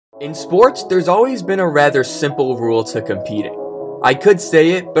In sports, there's always been a rather simple rule to competing. I could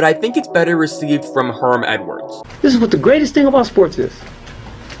say it, but I think it's better received from Herm Edwards. This is what the greatest thing about sports is.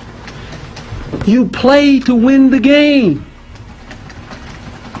 You play to win the game.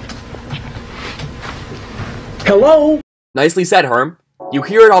 Hello? Nicely said, Herm. You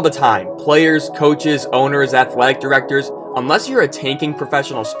hear it all the time. Players, coaches, owners, athletic directors, unless you're a tanking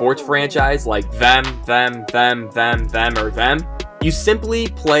professional sports franchise like them, or them, you simply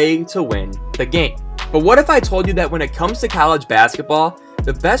play to win the game. But what if I told you that when it comes to college basketball,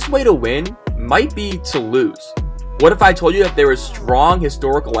 the best way to win might be to lose? What if I told you that there is strong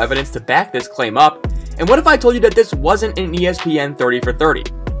historical evidence to back this claim up? And what if I told you that this wasn't an ESPN 30 for 30?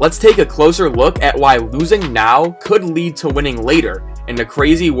 Let's take a closer look at why losing now could lead to winning later in the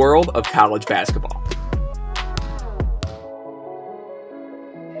crazy world of college basketball.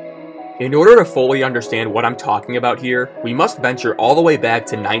 In order to fully understand what I'm talking about here, we must venture all the way back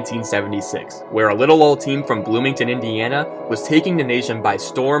to 1976, where a little old team from Bloomington, Indiana was taking the nation by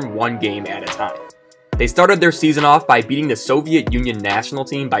storm one game at a time. They started their season off by beating the Soviet Union national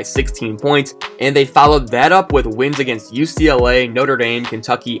team by 16 points, and they followed that up with wins against UCLA, Notre Dame,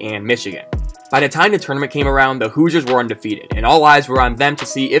 Kentucky, and Michigan. By the time the tournament came around, the Hoosiers were undefeated, and all eyes were on them to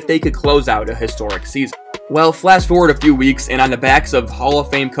see if they could close out a historic season. Well, flash forward a few weeks, and on the backs of Hall of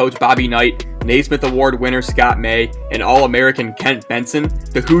Fame coach Bobby Knight, Naismith Award winner Scott May, and All-American Kent Benson,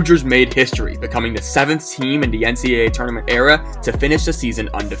 the Hoosiers made history, becoming the 7th team in the NCAA tournament era to finish the season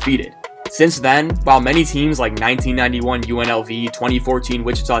undefeated. Since then, while many teams like 1991 UNLV, 2014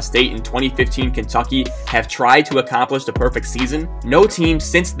 Wichita State, and 2015 Kentucky have tried to accomplish the perfect season, no team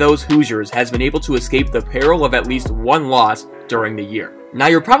since those Hoosiers has been able to escape the peril of at least one loss during the year. Now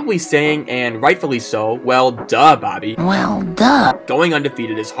you're probably saying, and rightfully so, well duh, Bobby. Well duh. Going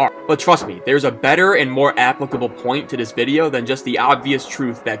undefeated is hard. But trust me, there's a better and more applicable point to this video than just the obvious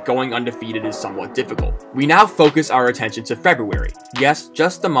truth that going undefeated is somewhat difficult. We now focus our attention to February. Yes,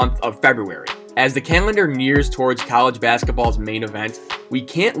 just the month of February. As the calendar nears towards college basketball's main event, we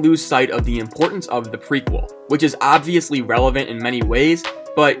can't lose sight of the importance of the prequel, which is obviously relevant in many ways,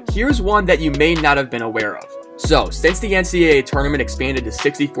 but here's one that you may not have been aware of. So, since the NCAA tournament expanded to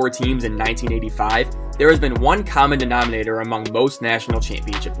 64 teams in 1985, there has been one common denominator among most national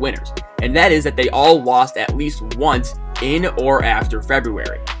championship winners, and that is that they all lost at least once in or after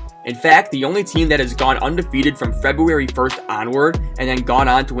February. In fact, the only team that has gone undefeated from February 1st onward and then gone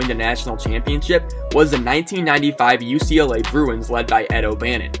on to win the national championship was the 1995 UCLA Bruins led by Ed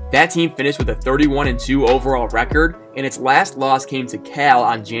O'Bannon. That team finished with a 31-2 overall record, and its last loss came to Cal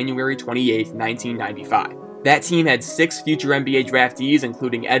on January 28, 1995. That team had 6 future NBA draftees,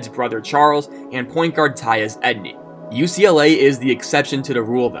 including Ed's brother Charles and point guard Tyus Edney. UCLA is the exception to the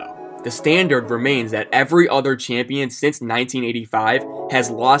rule though. The standard remains that every other champion since 1985 has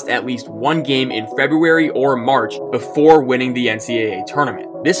lost at least one game in February or March before winning the NCAA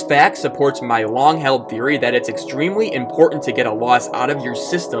tournament. This fact supports my long-held theory that it's extremely important to get a loss out of your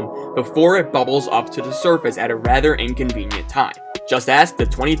system before it bubbles up to the surface at a rather inconvenient time. Just ask the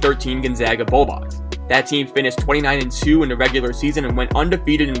 2013 Gonzaga Bulldogs. That team finished 29-2 in the regular season and went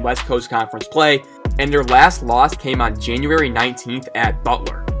undefeated in West Coast Conference play, and their last loss came on January 19th at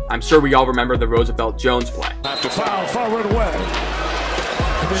Butler. I'm sure we all remember the Roosevelt Jones play. Have to foul far right away.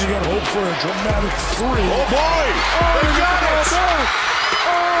 And then you got to hope for a dramatic three. Oh boy! Oh, they got it!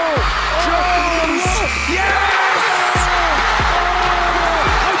 Oh! Jones! Yes!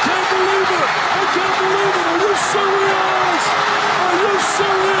 I can't believe it! I can't believe it! Are you serious? Are you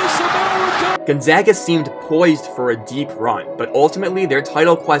serious, America? Gonzaga seemed poised for a deep run, but ultimately their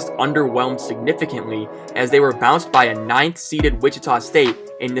title quest underwhelmed significantly as they were bounced by a 9th-seeded Wichita State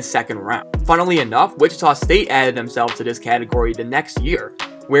in the second round. Funnily enough, Wichita State added themselves to this category the next year,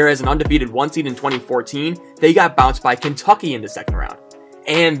 whereas an undefeated 1 seed in 2014, they got bounced by Kentucky in the second round.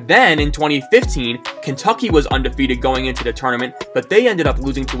 And then in 2015, Kentucky was undefeated going into the tournament, but they ended up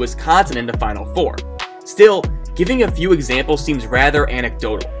losing to Wisconsin in the Final Four. Still, giving a few examples seems rather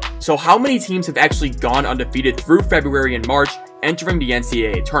anecdotal. So how many teams have actually gone undefeated through February and March, entering the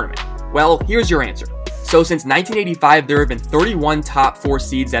NCAA tournament? Well, here's your answer. So since 1985, there have been 31 top 4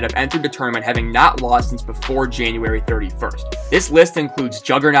 seeds that have entered the tournament having not lost since before January 31st. This list includes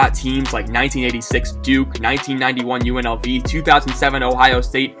juggernaut teams like 1986 Duke, 1991 UNLV, 2007 Ohio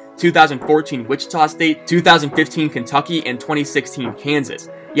State, 2014 Wichita State, 2015 Kentucky, and 2016 Kansas.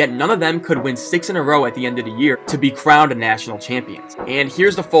 Yet none of them could win 6 in a row at the end of the year to be crowned national champions. And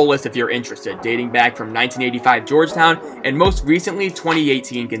here's the full list if you're interested, dating back from 1985 Georgetown and most recently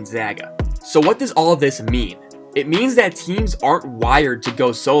 2018 Gonzaga. So what does all of this mean? It means that teams aren't wired to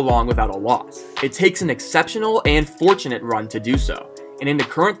go so long without a loss. It takes an exceptional and fortunate run to do so. and in the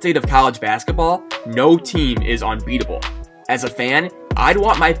current state of college basketball, no team is unbeatable. As a fan, I'd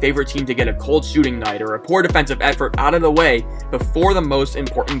want my favorite team to get a cold shooting night or a poor defensive effort out of the way before the most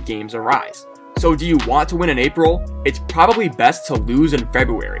important games arise. So do you want to win in April? It's probably best to lose in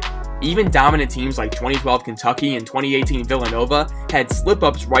February. Even dominant teams like 2012 Kentucky and 2018 Villanova had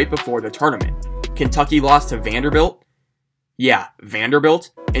slip-ups right before the tournament. Kentucky lost to Vanderbilt. Yeah,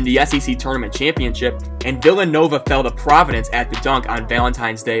 Vanderbilt in the SEC Tournament Championship, and Villanova fell to Providence at the dunk on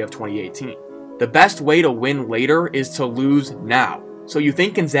Valentine's Day of 2018. The best way to win later is to lose now. So you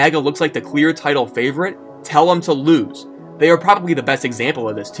think Gonzaga looks like the clear title favorite? Tell them to lose. They are probably the best example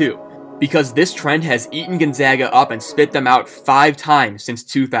of this too, because this trend has eaten Gonzaga up and spit them out 5 times since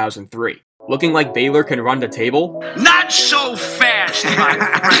 2003. Looking like Baylor can run the table? Not so fast, my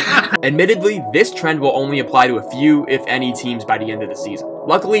friend! Admittedly, this trend will only apply to a few, if any, teams by the end of the season.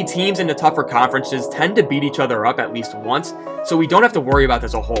 Luckily, teams in the tougher conferences tend to beat each other up at least once, so we don't have to worry about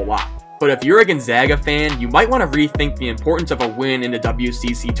this a whole lot. But if you're a Gonzaga fan, you might want to rethink the importance of a win in the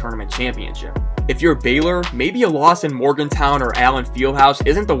WCC Tournament Championship. If you're Baylor, maybe a loss in Morgantown or Allen Fieldhouse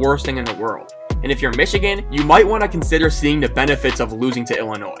isn't the worst thing in the world. And if you're Michigan, you might want to consider seeing the benefits of losing to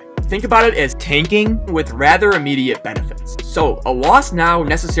Illinois. Think about it as tanking with rather immediate benefits. So, a loss now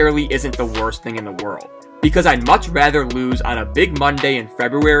necessarily isn't the worst thing in the world, because I'd much rather lose on a big Monday in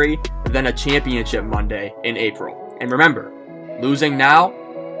February than a championship Monday in April. And remember, losing now,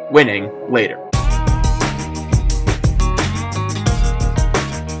 winning later.